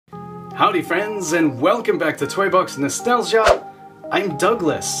Howdy friends, and welcome back to Toy Box Nostalgia. I'm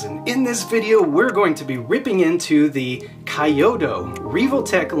Douglas, and in this video we're going to be ripping into the Kaiyodo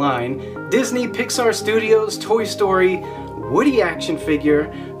Revoltech line Disney Pixar Studios Toy Story Woody action figure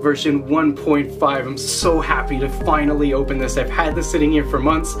version 1.5. I'm so happy to finally open this. I've had this sitting here for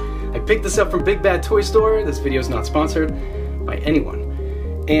months. I picked this up from Big Bad Toy Store. This video is not sponsored by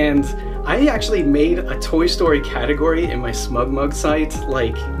anyone. And I actually made a Toy Story category in my Smug Mug site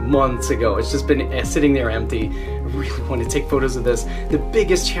like months ago. It's just been sitting there empty. I really want to take photos of this. The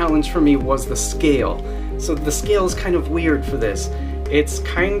biggest challenge for me was the scale. So the scale is kind of weird for this. It's a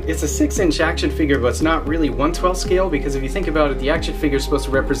 6-inch action figure, but it's not really 1/12 scale, because if you think about it, the action figure is supposed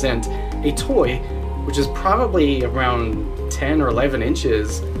to represent a toy, which is probably around 10 or 11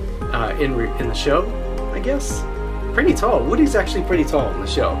 inches in the show, I guess. Pretty tall. Woody's actually pretty tall in the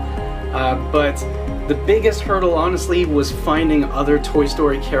show. But the biggest hurdle, honestly, was finding other Toy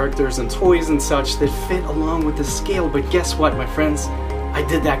Story characters and toys and such that fit along with the scale. But guess what, my friends? I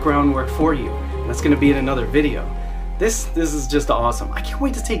did that groundwork for you. And that's going to be in another video. This is just awesome. I can't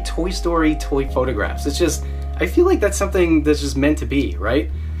wait to take Toy Story toy photographs. It's just, I feel like that's something that's just meant to be, right?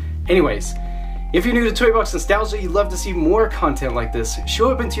 Anyways, if you're new to Toy Box Nostalgia, you'd love to see more content like this, show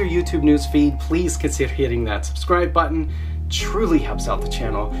up into your YouTube news feed, please consider hitting that subscribe button. Truly helps out the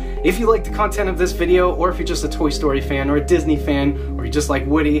channel. If you like the content of this video, or if you're just a Toy Story fan or a Disney fan, or you just like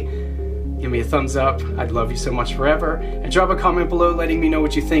Woody, give me a thumbs up. I'd love you so much forever. And drop a comment below letting me know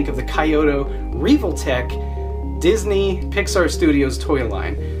what you think of the Kaiyodo Revoltech Disney Pixar Studios toy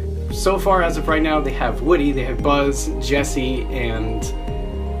line. So far, as of right now, they have Woody, they have Buzz, Jessie, and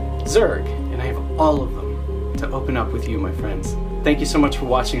Zurg. And I have all of them to open up with you, my friends. Thank you so much for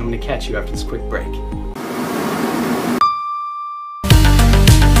watching. I'm going to catch you after this quick break.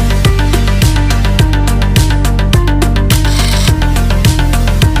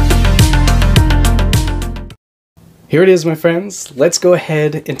 Here it is, my friends. Let's go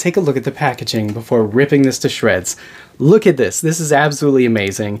ahead and take a look at the packaging before ripping this to shreds. Look at this. This is absolutely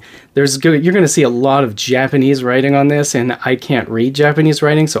amazing. You're going to see a lot of Japanese writing on this, and I can't read Japanese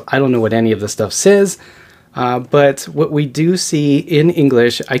writing, so I don't know what any of this stuff says. But what we do see in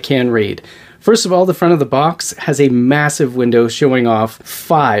English, I can read. First of all, the front of the box has a massive window showing off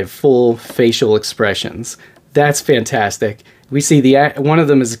 5 full facial expressions. That's fantastic. We see one of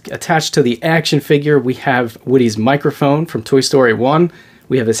them is attached to the action figure. We have Woody's microphone from Toy Story 1.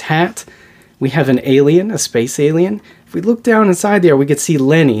 We have his hat. We have an alien, a space alien. If we look down inside there, we could see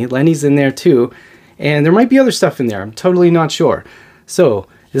Lenny. Lenny's in there too. And there might be other stuff in there. I'm totally not sure. So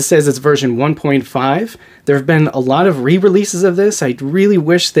this says it's version 1.5. There have been a lot of re-releases of this. I really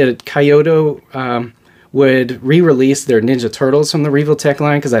wish that Kaiyodo would re-release their Ninja Turtles from the Revoltech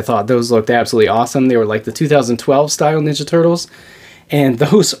line, because I thought those looked absolutely awesome. They were like the 2012 style Ninja Turtles, and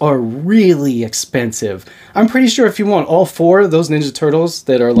those are really expensive. I'm pretty sure if you want all 4 of those Ninja Turtles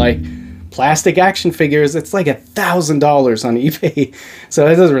that are like plastic action figures, it's like $1,000 on eBay. So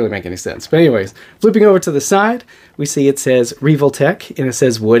that doesn't really make any sense. But anyways, flipping over to the side, we see it says Revoltech, and it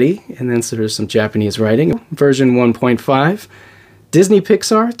says Woody, and then so there's some Japanese writing. Version 1.5, Disney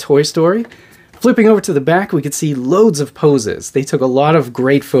Pixar, Toy Story. Flipping over to the back, we could see loads of poses. They took a lot of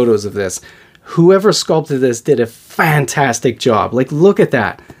great photos of this. Whoever sculpted this did a fantastic job. Like, look at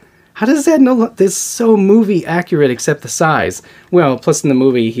that. How does that know? This is so movie accurate except the size. Well, plus in the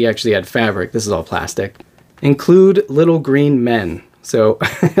movie, he actually had fabric. This is all plastic. Include little green men. So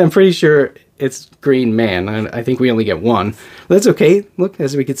I'm pretty sure it's green man. I think we only get one. But that's okay. Look,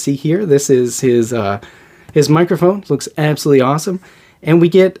 as we can see here, this is his microphone. Looks absolutely awesome. And we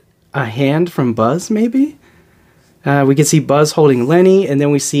get a hand from Buzz, maybe? We can see Buzz holding Lenny, and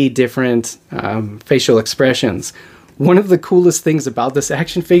then we see different facial expressions. One of the coolest things about this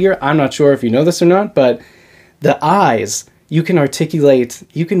action figure, I'm not sure if you know this or not, but the eyes, you can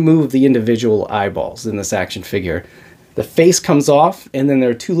move the individual eyeballs in this action figure. The face comes off, and then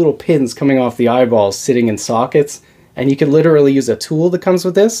there are 2 little pins coming off the eyeballs sitting in sockets, and you can literally use a tool that comes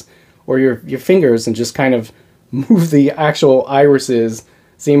with this, or your fingers, and just kind of move the actual irises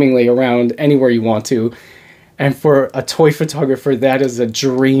seemingly around anywhere you want to. And for a toy photographer, that is a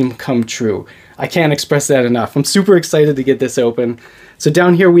dream come true. I can't express that enough. I'm super excited to get this open. So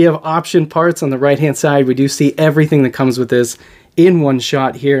down here we have option parts on the right hand side. We do see everything that comes with this in one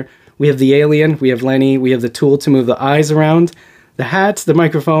shot here. We have the alien, we have Lenny, we have the tool to move the eyes around, the hat, the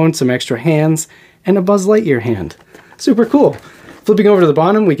microphone, some extra hands, and a Buzz Lightyear hand. Super cool. Flipping over to the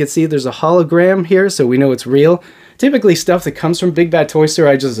bottom, we can see there's a hologram here, so we know it's real. Typically stuff that comes from Big Bad Toy Store,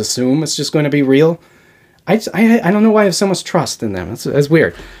 I just assume it's just going to be real. I don't know why I have so much trust in them. It's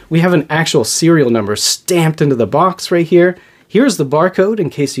weird. We have an actual serial number stamped into the box right here. Here's the barcode in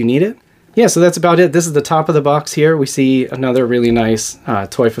case you need it. Yeah, so that's about it. This is the top of the box here. We see another really nice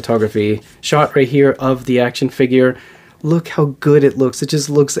toy photography shot right here of the action figure. Look how good it looks. It just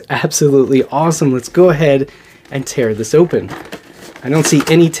looks absolutely awesome. Let's go ahead and tear this open. I don't see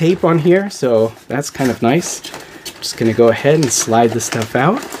any tape on here, so that's kind of nice. I'm just gonna go ahead and slide the stuff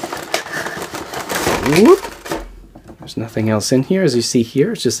out. Whoop. There's nothing else in here. As you see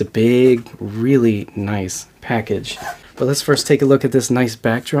here, it's just a big, really nice package. But let's first take a look at this nice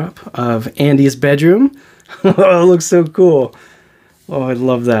backdrop of Andy's bedroom. Oh, it looks so cool. Oh, I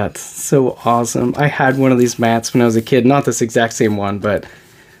love that. So awesome. I had one of these mats when I was a kid. Not this exact same one, but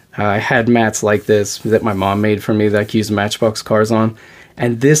I had mats like this that my mom made for me that I could use Matchbox cars on.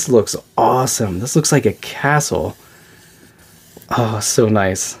 And this looks awesome. This looks like a castle. Oh, so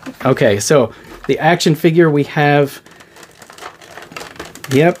nice. Okay, so the action figure we have...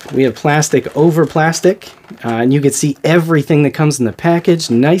 Yep, we have plastic over plastic, and you can see everything that comes in the package,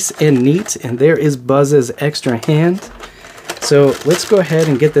 nice and neat, and there is Buzz's extra hand. So let's go ahead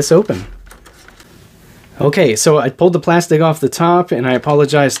and get this open. Okay, so I pulled the plastic off the top, and I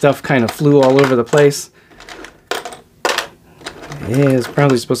apologize, stuff kind of flew all over the place. Yeah, it's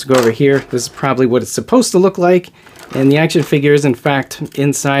probably supposed to go over here. This is probably what it's supposed to look like, and the action figure is in fact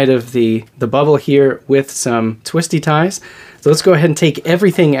inside of the bubble here with some twisty ties. So let's go ahead and take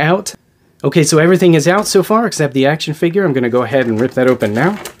everything out. Okay, so everything is out so far except the action figure. I'm gonna go ahead and rip that open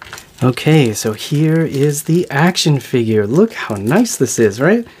now. Okay, so here is the action figure. Look how nice this is,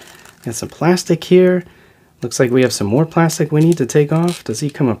 right? Got some plastic here. Looks like we have some more plastic we need to take off. Does he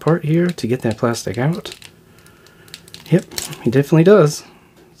come apart here to get that plastic out? Yep, he definitely does.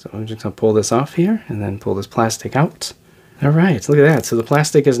 So I'm just gonna pull this off here and then pull this plastic out. All right, look at that. So the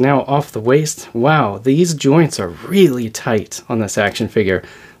plastic is now off the waist. Wow, these joints are really tight on this action figure.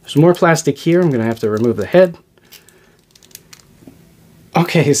 There's more plastic here. I'm gonna have to remove the head.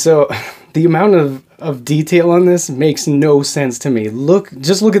 Okay, so the amount of detail on this makes no sense to me.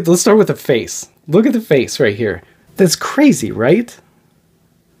 Just look at, let's start with the face. Look at the face right here. That's crazy, right?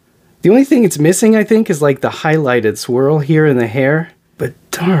 The only thing it's missing, I think, is like the highlighted swirl here in the hair. But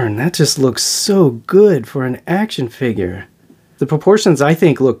darn, that just looks so good for an action figure. The proportions, I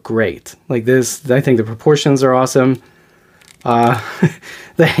think, look great. Like this, I think the proportions are awesome.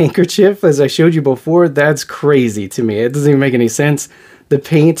 The handkerchief, as I showed you before, that's crazy to me. It doesn't even make any sense. The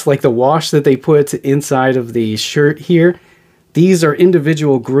paint, like the wash that they put inside of the shirt here, these are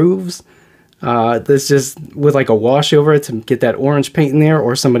individual grooves. That's just with like a wash over it to get that orange paint in there,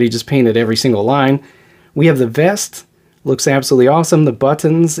 or somebody just painted every single line. We have the vest. Looks absolutely awesome. The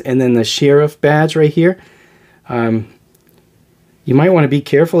buttons, and then the sheriff badge right here. You might want to be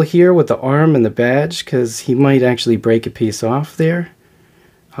careful here with the arm and the badge, because he might actually break a piece off there.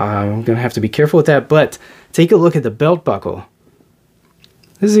 I'm going to have to be careful with that, but take a look at the belt buckle.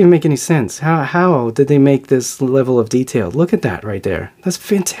 This doesn't even make any sense. How did they make this level of detail? Look at that right there. That's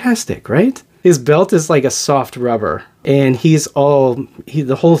fantastic, right? His belt is like a soft rubber, and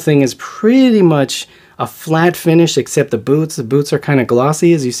the whole thing is pretty much a flat finish except the boots. The boots are kind of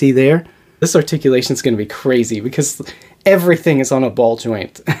glossy, as you see there. This articulation is going to be crazy because everything is on a ball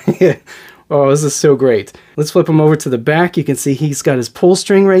joint. Oh, this is so great. Let's flip him over to the back. You can see he's got his pull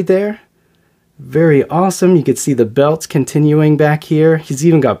string right there. Very awesome. You can see the belt continuing back here. He's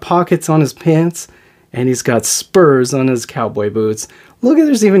even got pockets on his pants, and he's got spurs on his cowboy boots. Look at,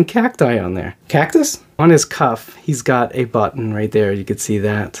 there's even cacti on there. Cactus? On his cuff, he's got a button right there. You can see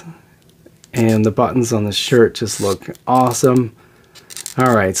that. And the buttons on the shirt just look awesome.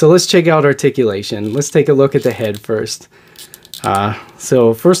 All right, so let's check out articulation. Let's take a look at the head first.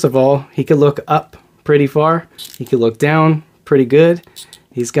 So first of all, he could look up pretty far. He could look down pretty good.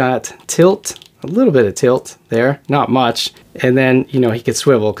 He's got tilt, a little bit of tilt there, not much. And then, you know, he could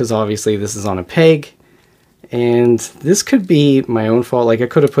swivel because obviously this is on a peg. And this could be my own fault. Like I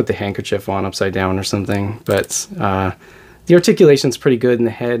could have put the handkerchief on upside down or something, but the articulation's pretty good in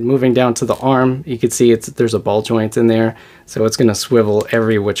the head. Moving down to the arm, you can see there's a ball joint in there, so it's gonna swivel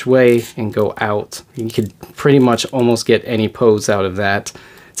every which way and go out. You could pretty much almost get any pose out of that.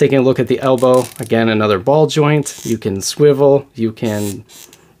 Taking a look at the elbow, again, another ball joint. You can swivel, you can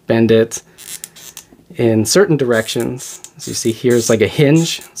bend it in certain directions. As you see here, it's like a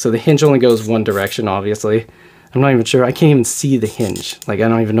hinge. So the hinge only goes one direction, obviously. I'm not even sure, I can't even see the hinge. Like I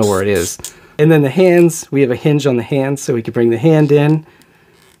don't even know where it is. And then the hands, we have a hinge on the hands, so we can bring the hand in.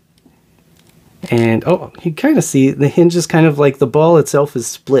 And, oh, you kind of see the hinge is kind of like the ball itself is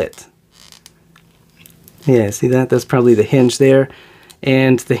split. Yeah, see that? That's probably the hinge there.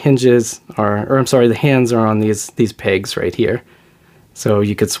 And the hinges are, or I'm sorry, the hands are on these pegs right here. So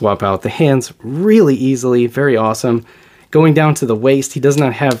you could swap out the hands really easily, very awesome. Going down to the waist, he does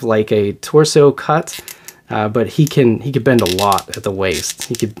not have like a torso cut, but he can bend a lot at the waist.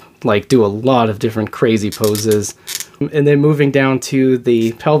 He could like do a lot of different crazy poses. And then moving down to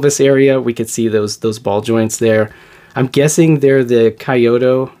the pelvis area, we could see those ball joints there. I'm guessing they're the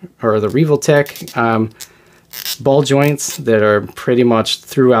Kaiyodo or the Revoltech ball joints that are pretty much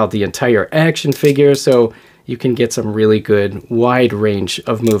throughout the entire action figure, so you can get some really good wide range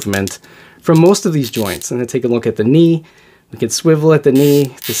of movement from most of these joints. And then take a look at the knee. We can swivel at the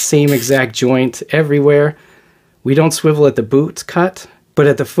knee, the same exact joint everywhere. We don't swivel at the boot cut, but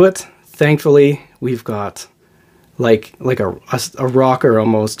at the foot, thankfully, we've got like a rocker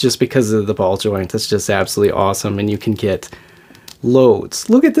almost, just because of the ball joint. That's just absolutely awesome, and you can get loads.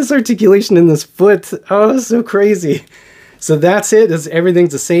 Look at this articulation in this foot. Oh, so crazy. So that's it.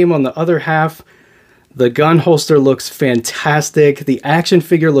 Everything's the same on the other half. The gun holster looks fantastic. The action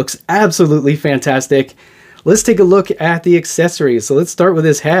figure looks absolutely fantastic. Let's take a look at the accessories. So let's start with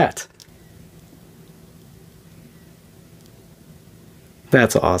his hat.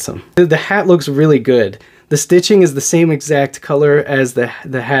 That's awesome. The hat looks really good. The stitching is the same exact color as the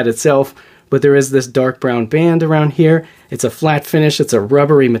hat itself, but there is this dark brown band around here. It's a flat finish. It's a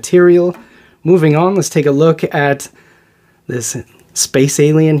rubbery material. Moving on, let's take a look at this space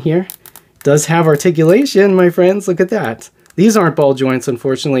alien here. It does have articulation, my friends. Look at that. These aren't ball joints,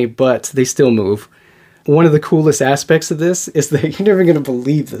 unfortunately, but they still move. One of the coolest aspects of this is that you're never going to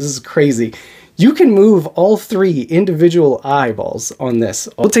believe this. This is crazy. You can move all 3 individual eyeballs on this.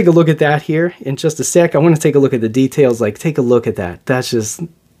 We'll take a look at that here in just a sec. I want to take a look at the details. Like, take a look at that.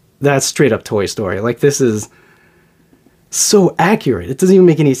 That's straight up Toy Story. Like, this is so accurate. It doesn't even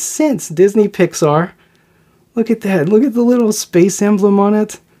make any sense. Disney, Pixar. Look at that. Look at the little space emblem on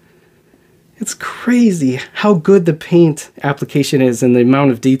it. It's crazy how good the paint application is and the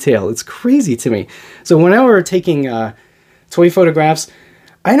amount of detail. It's crazy to me. So whenever we're taking toy photographs,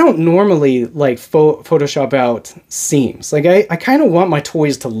 I don't normally like Photoshop out seams. Like I kind of want my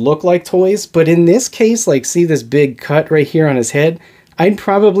toys to look like toys, but in this case, like see this big cut right here on his head, I'd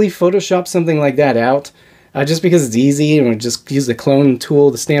probably Photoshop something like that out just because it's easy, and just use the clone tool,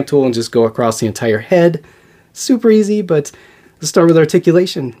 the stamp tool, and just go across the entire head. Super easy, but let's start with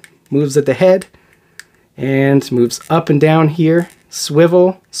articulation. Moves at the head and moves up and down here.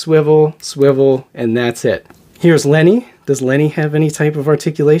 Swivel, swivel, swivel, and that's it. Here's Lenny. Does Lenny have any type of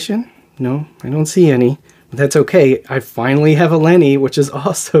articulation? No, I don't see any. But that's okay. I finally have a Lenny, which is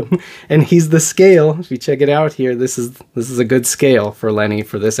awesome. And he's the scale. If you check it out here, this is a good scale for Lenny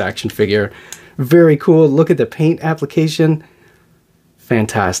for this action figure. Very cool. Look at the paint application.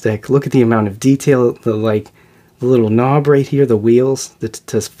 Fantastic. Look at the amount of detail, the little knob right here, the wheels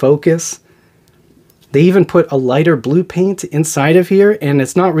to focus. They even put a lighter blue paint inside of here, and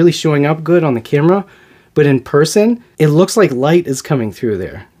it's not really showing up good on the camera, but in person, it looks like light is coming through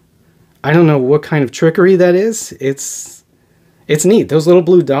there. I don't know what kind of trickery that is. It's neat. Those little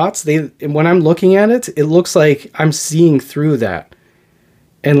blue dots, when I'm looking at it, it looks like I'm seeing through that.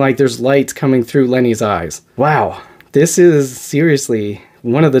 And like there's light coming through Lenny's eyes. Wow, this is seriously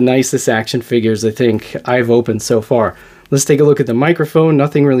one of the nicest action figures I think I've opened so far. Let's take a look at the microphone.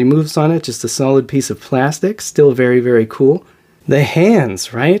 Nothing really moves on it, just a solid piece of plastic. Still very, very cool. The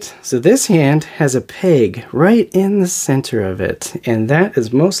hands, right? So this hand has a peg right in the center of it, and that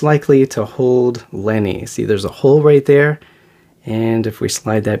is most likely to hold Lenny. See, there's a hole right there, and if we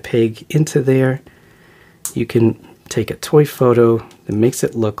slide that peg into there, you can take a toy photo that makes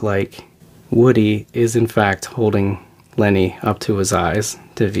it look like Woody is in fact holding Lenny up to his eyes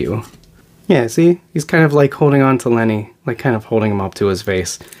to view. Yeah, see? He's kind of like holding on to Lenny, like kind of holding him up to his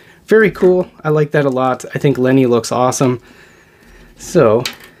face. Very cool. I like that a lot. I think Lenny looks awesome. So,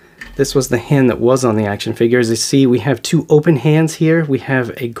 this was the hand that was on the action figure. As you see, we have 2 open hands here. We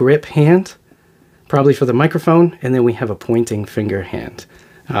have a grip hand, probably for the microphone, and then we have a pointing finger hand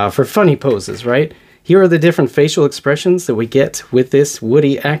for funny poses, right? Here are the different facial expressions that we get with this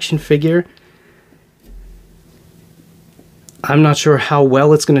Woody action figure. I'm not sure how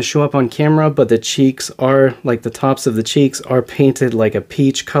well it's going to show up on camera, but the cheeks are, like the tops of the cheeks are painted like a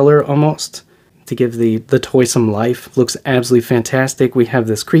peach color almost to give the toy some life. Looks absolutely fantastic. We have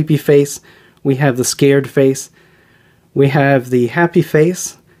this creepy face. We have the scared face. We have the happy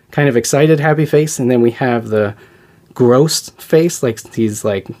face, kind of excited happy face, and then we have the gross face, like he's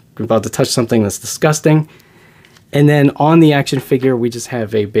like about to touch something that's disgusting. And then on the action figure, we just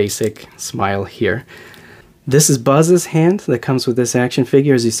have a basic smile here. This is Buzz's hand that comes with this action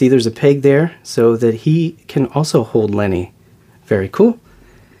figure. As you see, there's a peg there so that he can also hold Lenny. Very cool.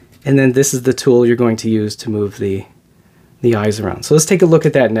 And then this is the tool you're going to use to move the eyes around. So let's take a look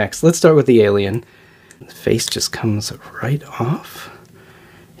at that next. Let's start with the alien. The face just comes right off.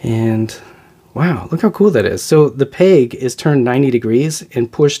 And wow, look how cool that is. So the peg is turned 90 degrees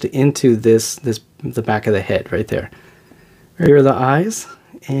and pushed into the back of the head right there. Here are the eyes,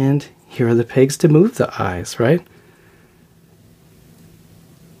 and here are the pegs to move the eyes, right?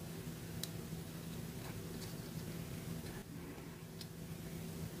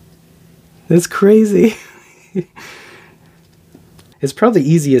 That's crazy. It's probably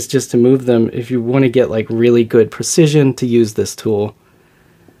easiest just to move them if you want to get like really good precision to use this tool.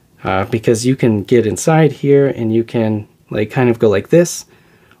 Because you can get inside here and you can like kind of go like this,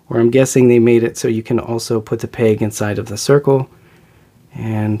 or I'm guessing they made it so you can also put the peg inside of the circle,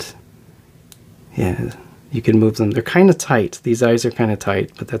 and yeah, you can move them. They're kind of tight. These eyes are kind of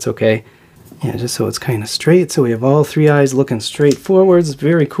tight, but that's okay. Yeah, just so it's kind of straight. So we have all three eyes looking straight forwards.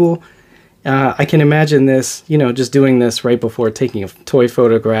 Very cool. I can imagine this, you know, just doing this right before taking a toy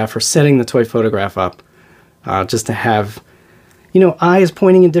photograph or setting the toy photograph up, just to have, you know, eyes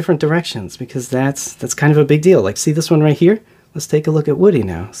pointing in different directions, because that's kind of a big deal. Like, see this one right here? Let's take a look at Woody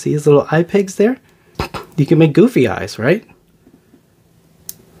now. See his little eye pegs there? You can make goofy eyes, right?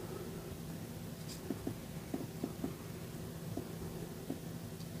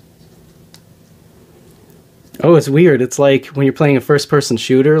 Oh, it's weird. It's like when you're playing a first-person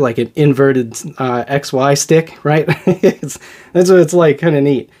shooter, like an inverted XY stick, right? That's what it's like, kind of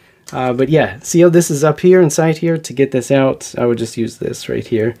neat. But yeah, see how this is up here inside here? To get this out, I would just use this right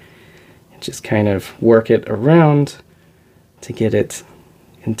here and just kind of work it around to get it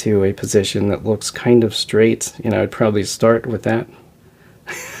into a position that looks kind of straight. You know, I'd probably start with that.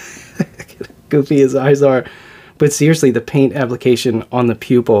 Goofy his eyes are. But seriously, the paint application on the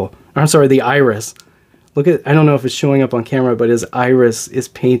pupil, I'm sorry, the iris. Look at, I don't know if it's showing up on camera, but his iris is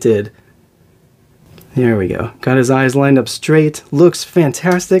painted. There we go. Got his eyes lined up straight. Looks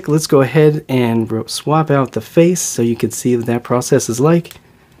fantastic. Let's go ahead and swap out the face so you can see what that process is like.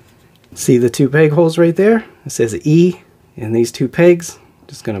 See the two peg holes right there? It says E in these two pegs.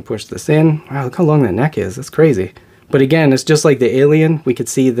 Just gonna push this in. Wow, look how long that neck is. That's crazy. But again, it's just like the alien. We could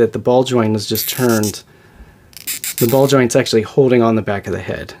see that the ball joint is just turned. The ball joint's actually holding on the back of the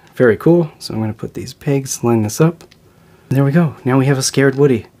head. Very cool. So I'm going to put these pegs, line this up. There we go. Now we have a scared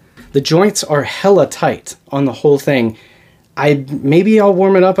Woody. The joints are hella tight on the whole thing. Maybe I'll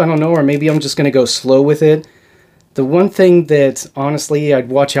warm it up, I don't know, or maybe I'm just going to go slow with it. The one thing that honestly I'd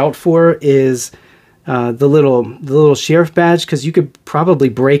watch out for is the little sheriff badge, because you could probably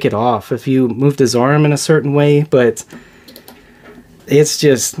break it off if you moved his arm in a certain way, but it's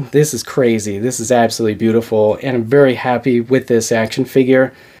just, this is crazy. This is absolutely beautiful, and I'm very happy with this action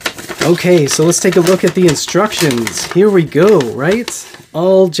figure. Okay, so let's take a look at the instructions. Here we go, right?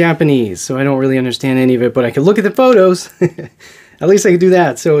 All Japanese, so I don't really understand any of it, but I can look at the photos. At least I can do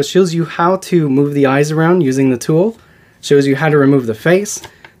that. So it shows you how to move the eyes around using the tool. Shows you how to remove the face.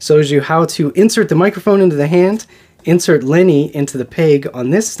 Shows you how to insert the microphone into the hand. Insert Lenny into the peg on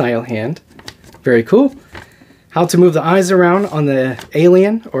this style hand. Very cool. How to move the eyes around on the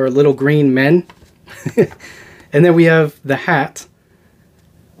alien or little green men. And then we have the hat.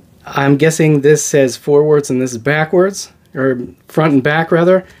 I'm guessing this says forwards and this is backwards, or front and back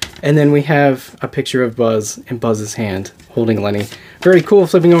rather. And then we have a picture of Buzz in Buzz's hand holding Lenny. Very cool.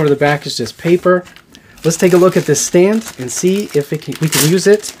 Flipping over to the back is just paper. Let's take a look at this stand and see if we can use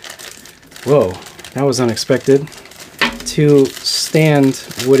it. Whoa, that was unexpected. To stand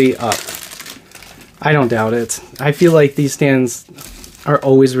Woody up. I don't doubt it. I feel like these stands are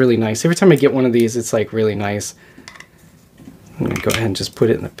always really nice. Every time I get one of these, it's like really nice. I'm going to go ahead and just put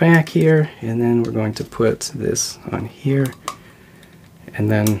it in the back here, and then we're going to put this on here.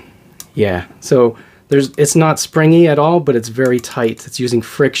 And then, yeah, so it's not springy at all, but it's very tight. It's using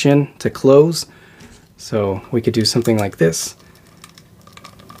friction to close. So we could do something like this.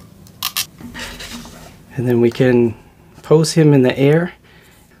 And then we can pose him in the air.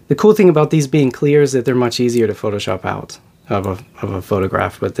 The cool thing about these being clear is that they're much easier to Photoshop out of a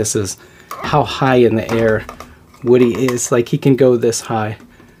photograph, but this is how high in the air Woody is. Like, he can go this high,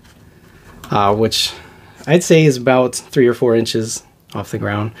 which I'd say is about 3 or 4 inches off the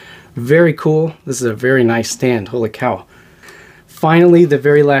ground. Very cool. This is a very nice stand. Holy cow. Finally, the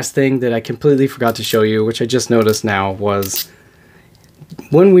very last thing that I completely forgot to show you, which I just noticed now, was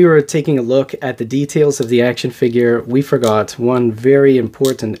when we were taking a look at the details of the action figure, we forgot one very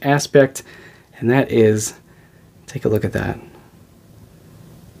important aspect, and that is, take a look at that.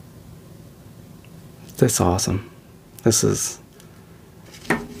 That's awesome. This is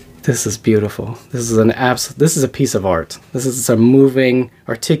beautiful. This is a piece of art. This is a moving,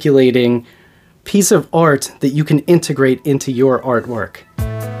 articulating piece of art that you can integrate into your artwork.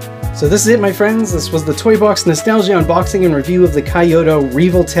 So this is it, my friends. This was the Toy Box Nostalgia unboxing and review of the Kaiyodo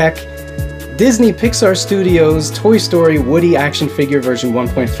Revoltech Disney Pixar Studios Toy Story Woody action figure version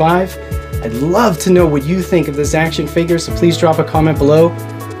 1.5. I'd love to know what you think of this action figure, so please drop a comment below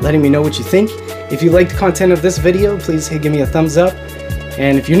letting me know what you think. If you like the content of this video, please give me a thumbs up.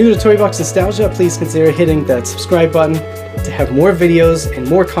 And if you're new to Toy Box Nostalgia, please consider hitting that subscribe button to have more videos and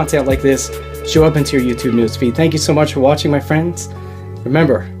more content like this show up into your YouTube newsfeed. Thank you so much for watching, my friends.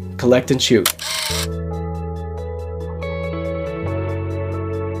 Remember, collect and shoot.